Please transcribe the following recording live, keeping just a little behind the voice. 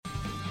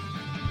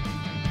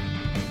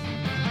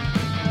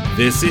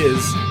This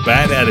is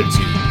Bad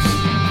Attitudes.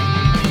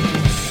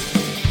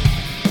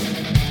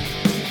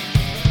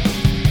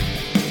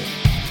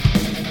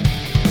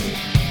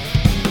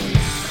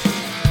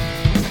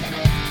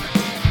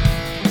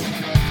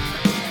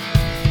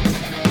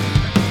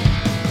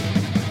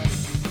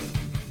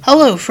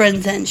 Hello,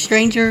 friends and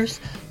strangers.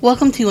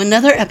 Welcome to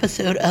another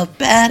episode of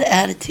Bad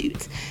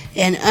Attitudes,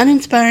 an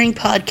uninspiring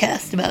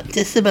podcast about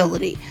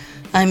disability.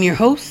 I'm your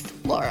host,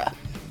 Laura.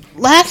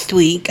 Last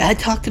week, I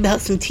talked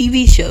about some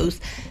TV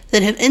shows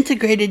that have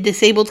integrated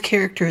disabled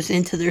characters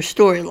into their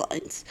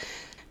storylines.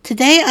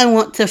 Today, I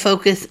want to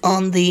focus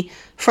on the,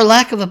 for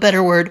lack of a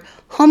better word,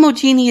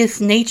 homogeneous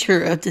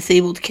nature of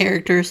disabled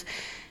characters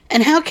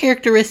and how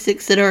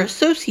characteristics that are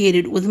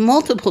associated with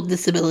multiple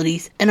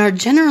disabilities and are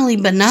generally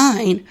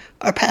benign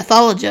are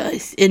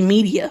pathologized in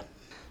media.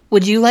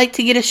 Would you like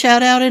to get a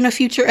shout out in a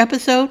future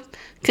episode?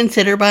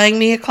 Consider buying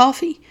me a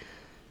coffee.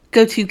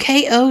 Go to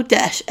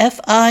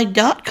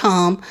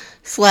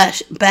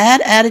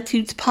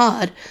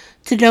ko-fi.com/badattitudespod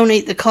to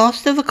donate the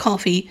cost of a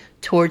coffee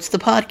towards the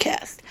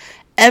podcast.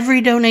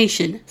 Every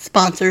donation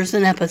sponsors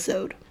an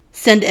episode.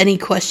 Send any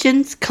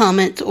questions,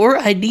 comments, or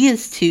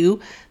ideas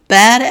to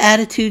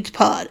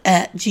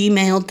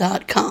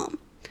badattitudespod@gmail.com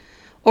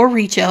or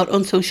reach out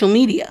on social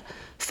media.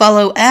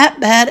 Follow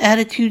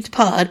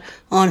 @badattitudespod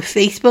on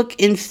Facebook,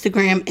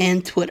 Instagram,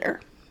 and Twitter.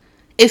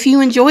 If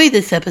you enjoy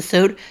this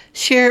episode,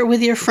 share it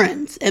with your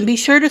friends, and be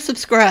sure to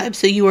subscribe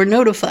so you are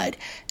notified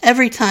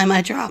every time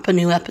I drop a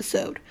new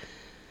episode.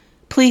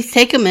 Please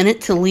take a minute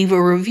to leave a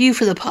review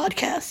for the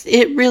podcast.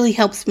 It really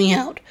helps me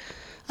out.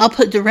 I'll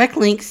put direct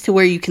links to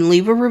where you can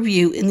leave a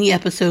review in the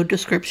episode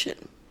description.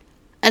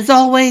 As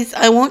always,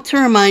 I want to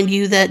remind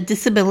you that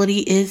disability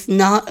is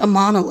not a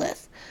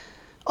monolith.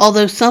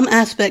 Although some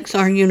aspects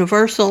are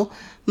universal,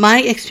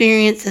 my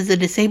experience as a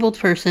disabled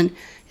person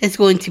is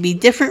going to be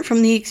different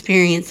from the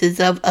experiences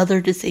of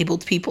other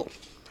disabled people.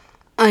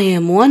 I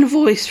am one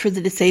voice for the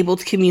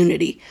disabled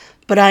community,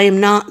 but I am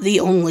not the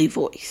only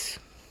voice.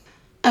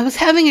 I was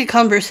having a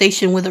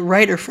conversation with a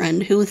writer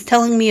friend who was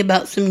telling me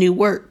about some new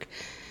work.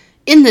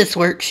 In this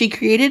work, she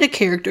created a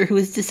character who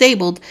is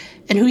disabled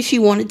and who she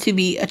wanted to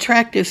be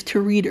attractive to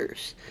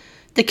readers.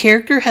 The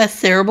character has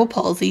cerebral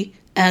palsy,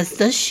 as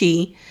does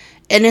she,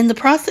 and in the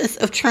process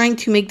of trying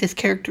to make this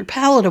character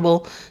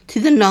palatable to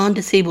the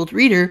non-disabled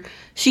reader,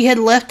 she had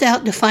left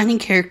out defining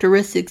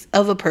characteristics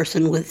of a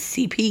person with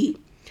CP.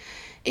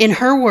 In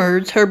her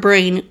words, her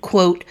brain,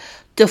 quote,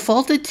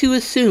 defaulted to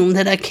assume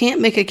that I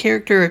can't make a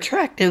character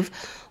attractive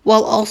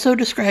while also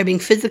describing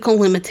physical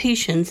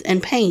limitations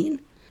and pain.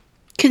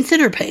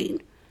 Consider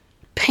pain.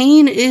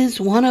 Pain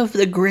is one of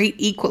the great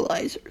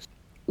equalizers.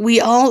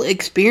 We all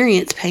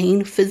experience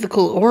pain,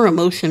 physical or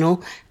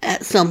emotional,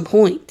 at some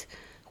point.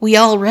 We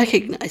all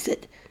recognize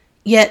it.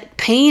 Yet,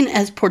 pain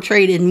as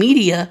portrayed in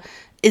media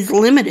is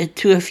limited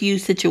to a few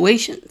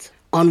situations.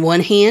 On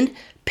one hand,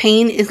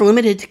 pain is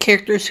limited to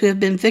characters who have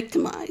been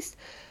victimized,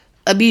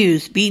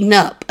 abused, beaten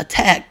up,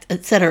 attacked,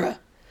 etc.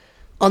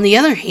 On the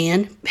other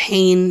hand,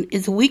 pain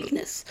is a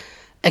weakness.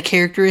 A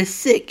character is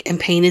sick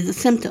and pain is a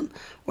symptom,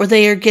 or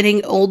they are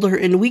getting older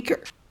and weaker.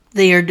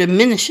 They are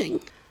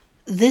diminishing.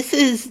 This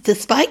is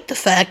despite the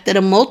fact that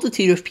a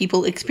multitude of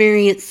people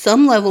experience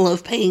some level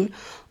of pain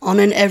on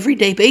an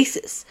everyday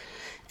basis,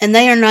 and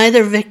they are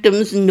neither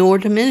victims nor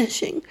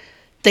diminishing.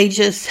 They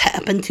just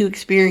happen to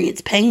experience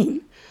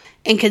pain.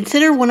 And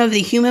consider one of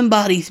the human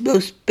body's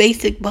most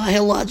basic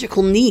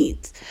biological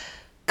needs,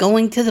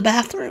 going to the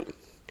bathroom.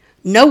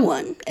 No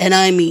one, and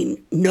I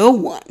mean no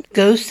one,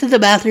 goes to the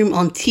bathroom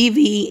on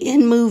TV,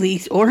 in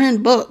movies, or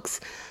in books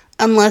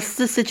unless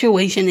the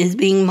situation is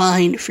being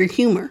mined for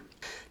humor.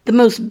 The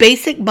most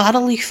basic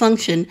bodily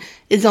function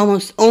is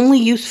almost only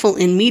useful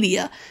in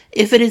media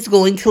if it is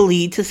going to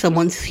lead to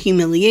someone's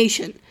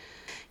humiliation.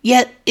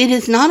 Yet, it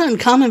is not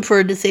uncommon for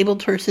a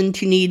disabled person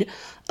to need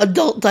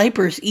adult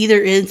diapers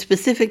either in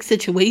specific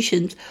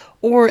situations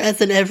or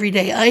as an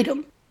everyday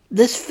item.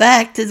 This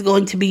fact is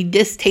going to be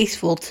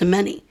distasteful to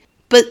many.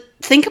 But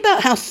think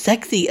about how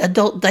sexy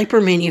adult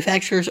diaper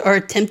manufacturers are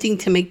attempting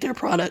to make their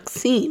products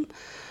seem.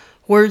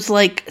 Words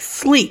like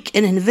sleek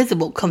and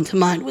invisible come to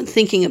mind when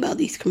thinking about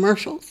these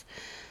commercials.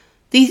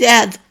 These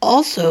ads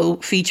also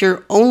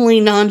feature only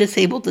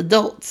non-disabled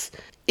adults.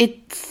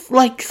 It's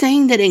like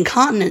saying that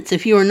incontinence,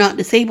 if you are not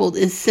disabled,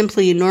 is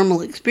simply a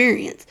normal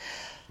experience.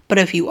 But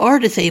if you are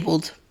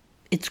disabled,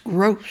 it's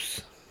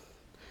gross.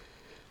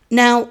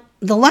 Now,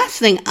 the last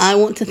thing I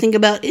want to think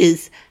about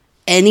is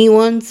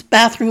anyone's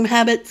bathroom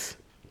habits.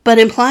 But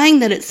implying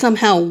that it's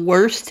somehow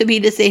worse to be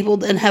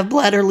disabled and have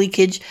bladder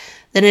leakage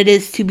than it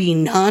is to be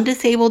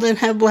non-disabled and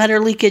have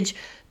bladder leakage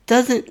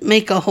doesn't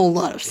make a whole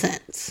lot of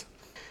sense.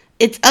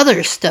 It's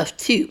other stuff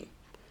too.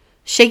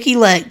 Shaky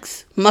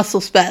legs, muscle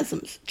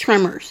spasms,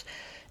 tremors.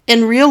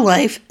 In real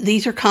life,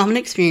 these are common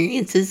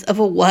experiences of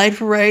a wide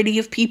variety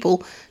of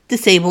people,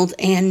 disabled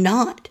and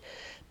not.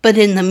 But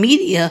in the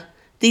media,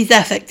 these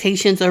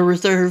affectations are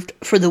reserved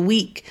for the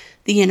weak,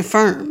 the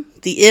infirm,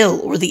 the ill,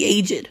 or the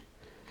aged.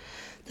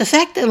 The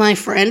fact that my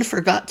friend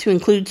forgot to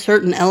include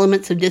certain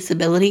elements of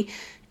disability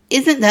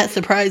isn't that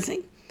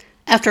surprising.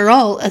 After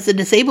all, as a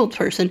disabled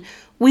person,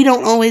 we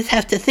don't always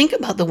have to think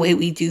about the way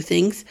we do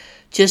things,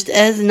 just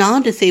as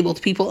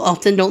non-disabled people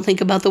often don't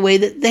think about the way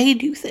that they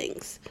do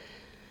things.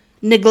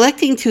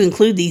 Neglecting to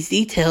include these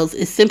details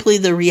is simply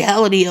the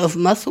reality of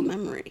muscle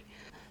memory.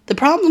 The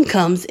problem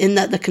comes in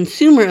that the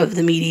consumer of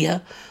the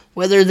media,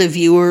 whether the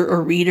viewer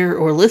or reader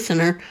or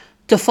listener,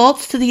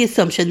 defaults to the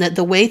assumption that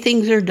the way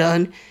things are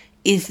done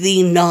is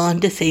the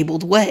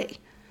non-disabled way.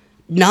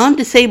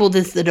 Non-disabled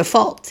is the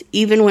default,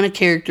 even when a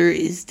character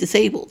is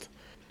disabled.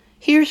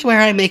 Here's where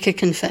I make a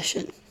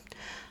confession.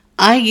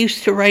 I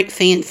used to write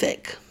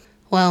fanfic.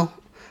 Well,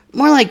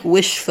 more like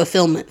wish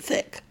fulfillment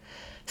fic.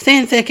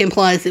 Fanfic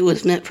implies it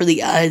was meant for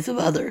the eyes of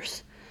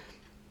others.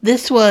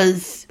 This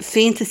was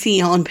fantasy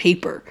on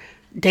paper,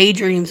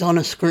 daydreams on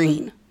a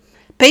screen.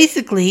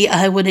 Basically,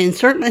 I would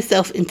insert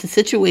myself into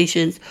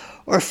situations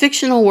or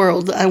fictional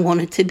worlds I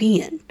wanted to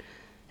be in,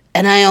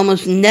 and I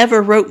almost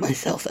never wrote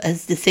myself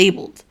as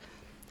disabled.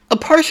 A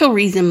partial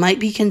reason might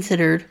be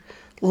considered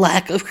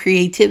lack of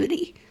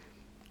creativity.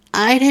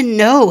 I didn't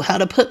know how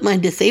to put my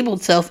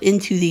disabled self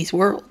into these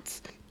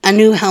worlds. I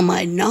knew how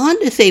my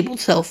non-disabled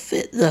self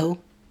fit, though.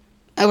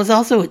 I was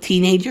also a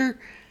teenager.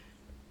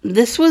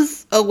 This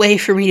was a way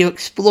for me to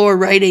explore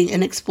writing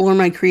and explore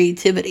my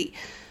creativity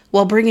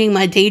while bringing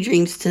my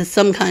daydreams to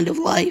some kind of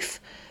life.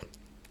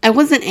 I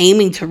wasn't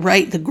aiming to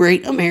write the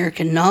great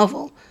American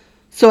novel,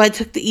 so I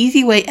took the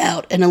easy way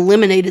out and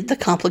eliminated the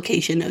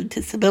complication of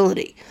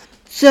disability.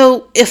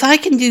 So if I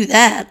can do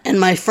that and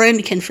my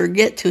friend can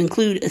forget to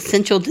include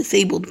essential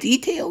disabled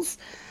details,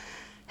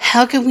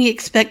 how can we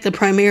expect the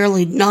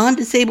primarily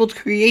non-disabled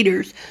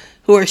creators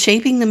who are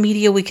shaping the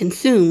media we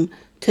consume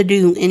to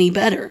do any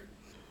better?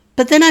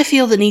 But then I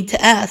feel the need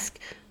to ask,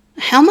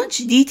 how much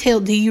detail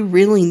do you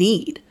really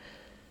need?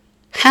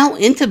 How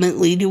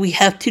intimately do we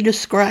have to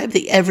describe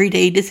the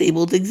everyday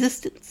disabled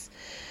existence?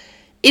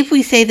 If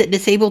we say that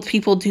disabled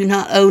people do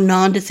not owe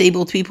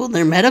non-disabled people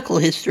their medical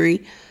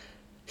history,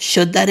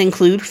 should that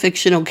include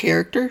fictional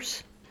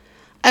characters?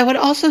 I would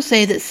also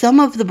say that some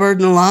of the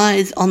burden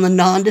lies on the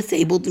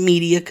non-disabled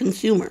media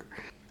consumer.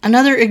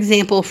 Another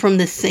example from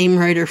this same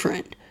writer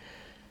friend.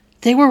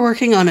 They were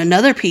working on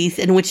another piece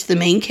in which the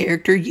main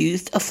character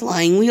used a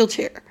flying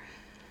wheelchair.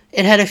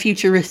 It had a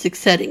futuristic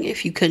setting,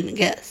 if you couldn't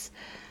guess.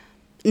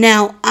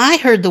 Now, I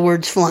heard the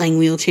words flying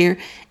wheelchair,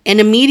 and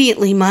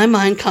immediately my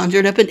mind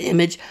conjured up an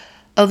image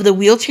of the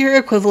wheelchair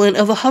equivalent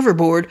of a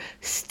hoverboard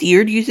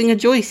steered using a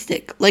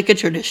joystick, like a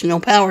traditional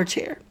power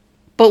chair.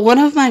 But one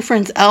of my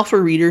friend's alpha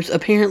readers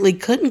apparently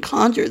couldn't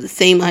conjure the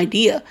same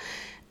idea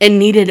and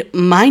needed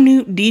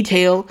minute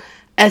detail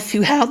as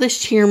to how this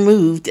chair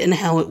moved and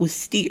how it was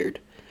steered.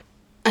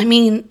 I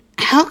mean,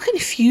 how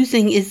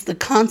confusing is the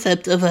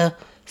concept of a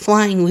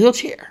flying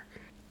wheelchair?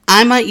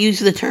 I might use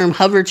the term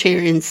hover chair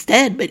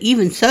instead, but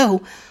even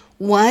so,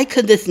 why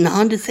could this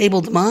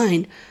non-disabled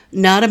mind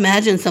not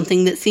imagine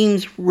something that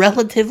seems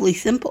relatively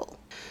simple?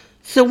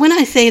 So when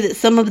I say that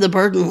some of the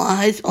burden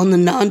lies on the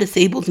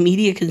non-disabled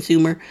media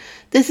consumer,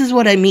 this is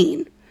what I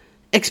mean.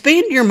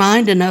 Expand your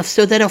mind enough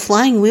so that a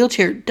flying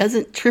wheelchair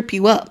doesn't trip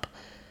you up.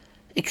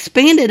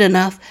 Expand it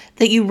enough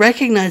that you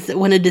recognize that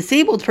when a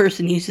disabled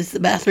person uses the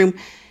bathroom,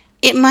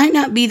 it might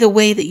not be the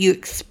way that you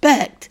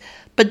expect,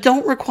 but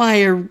don't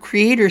require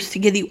creators to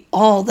give you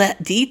all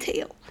that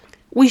detail.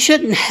 We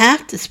shouldn't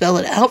have to spell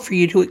it out for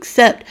you to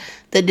accept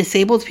that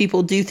disabled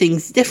people do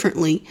things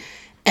differently,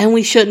 and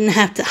we shouldn't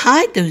have to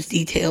hide those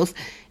details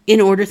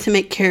in order to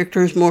make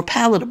characters more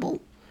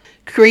palatable.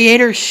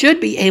 Creators should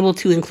be able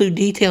to include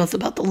details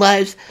about the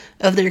lives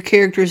of their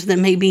characters that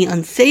may be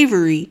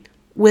unsavory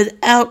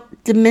without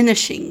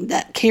diminishing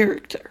that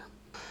character.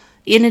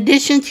 In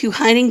addition to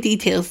hiding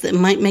details that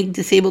might make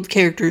disabled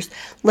characters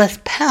less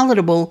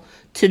palatable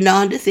to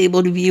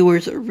non-disabled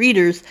viewers or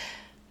readers,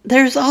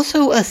 there's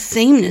also a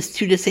sameness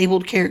to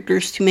disabled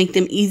characters to make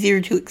them easier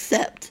to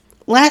accept.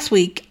 Last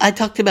week, I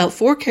talked about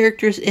 4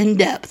 characters in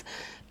depth,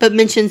 but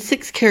mentioned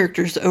 6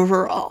 characters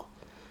overall.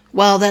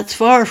 While that's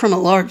far from a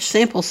large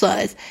sample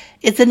size,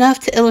 it's enough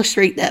to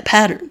illustrate that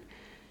pattern.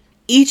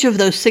 Each of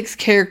those 6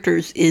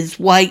 characters is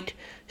white,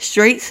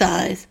 straight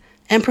size,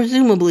 and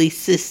presumably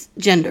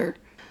cisgender.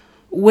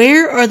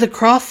 Where are the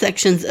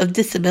cross-sections of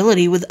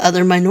disability with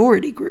other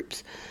minority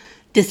groups?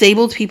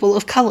 Disabled people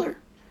of color,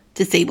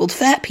 disabled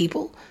fat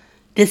people,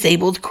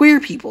 disabled queer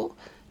people,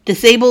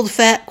 disabled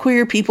fat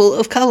queer people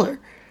of color.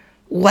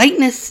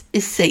 Whiteness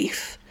is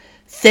safe.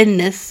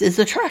 Thinness is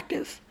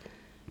attractive.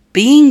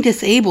 Being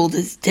disabled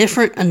is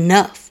different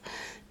enough.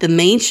 The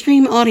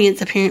mainstream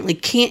audience apparently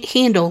can't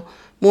handle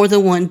more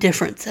than one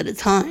difference at a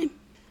time.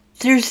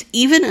 There's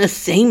even a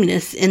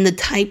sameness in the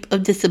type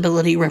of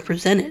disability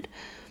represented.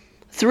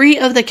 3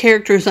 of the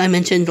characters I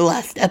mentioned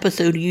last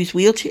episode use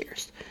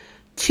wheelchairs.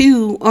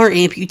 2 are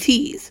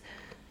amputees.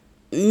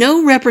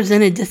 No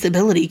represented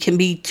disability can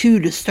be too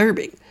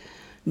disturbing.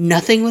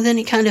 Nothing with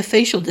any kind of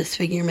facial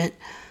disfigurement,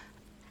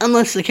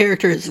 unless the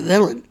character is a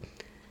villain.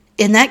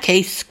 In that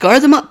case, scar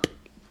them up.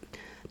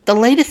 The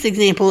latest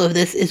example of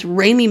this is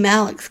Rami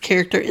Malek's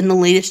character in the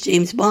latest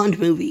James Bond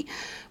movie,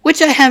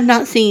 which I have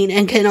not seen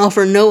and can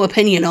offer no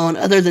opinion on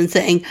other than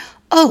saying,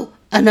 oh,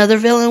 another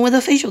villain with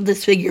a facial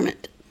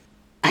disfigurement.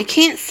 I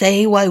can't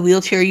say why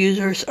wheelchair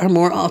users are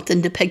more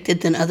often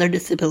depicted than other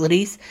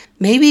disabilities.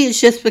 Maybe it's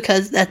just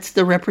because that's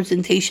the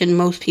representation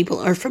most people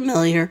are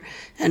familiar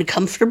and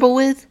comfortable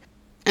with.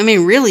 I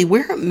mean, really,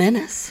 we're a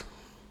menace.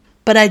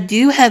 But I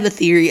do have a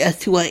theory as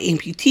to why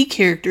amputee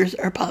characters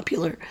are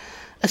popular,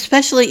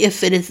 especially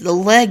if it is the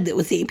leg that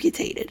was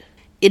amputated.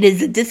 It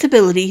is a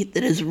disability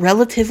that is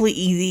relatively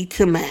easy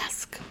to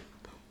mask.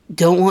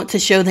 Don't want to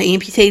show the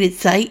amputated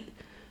site?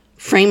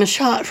 Frame a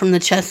shot from the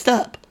chest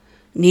up.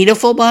 Need a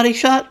full body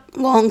shot?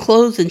 Long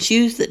clothes and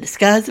shoes that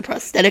disguise the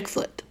prosthetic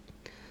foot.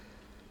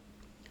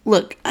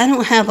 Look, I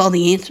don't have all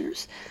the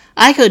answers.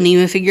 I couldn't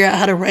even figure out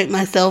how to write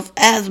myself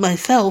as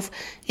myself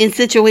in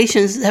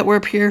situations that were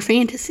pure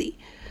fantasy.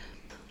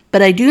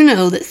 But I do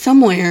know that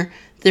somewhere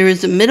there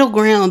is a middle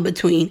ground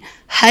between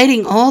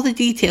hiding all the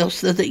details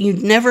so that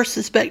you'd never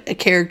suspect a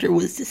character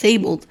was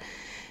disabled,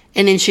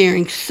 and in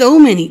sharing so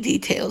many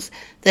details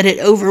that it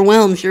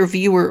overwhelms your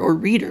viewer or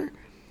reader.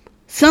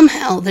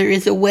 Somehow there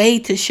is a way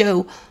to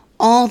show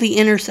all the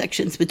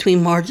intersections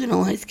between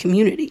marginalized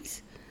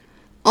communities.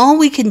 All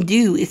we can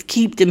do is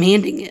keep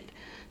demanding it.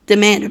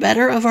 Demand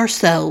better of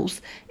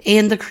ourselves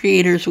and the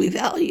creators we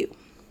value.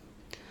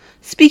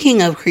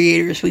 Speaking of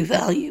creators we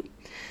value,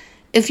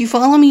 if you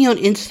follow me on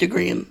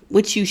Instagram,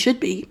 which you should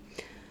be,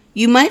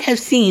 you might have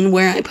seen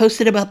where I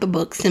posted about the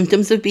book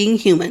Symptoms of Being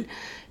Human,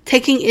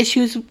 taking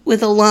issues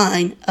with a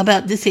line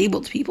about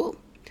disabled people.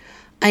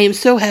 I am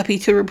so happy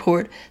to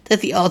report that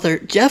the author,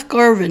 Jeff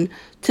Garvin,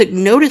 took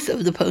notice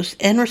of the post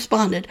and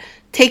responded,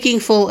 taking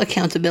full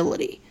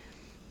accountability.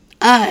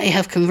 I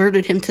have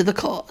converted him to the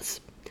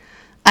cause.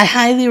 I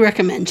highly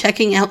recommend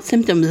checking out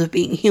Symptoms of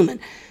Being Human.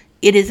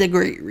 It is a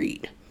great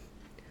read.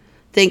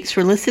 Thanks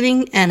for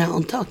listening, and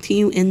I'll talk to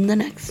you in the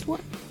next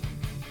one.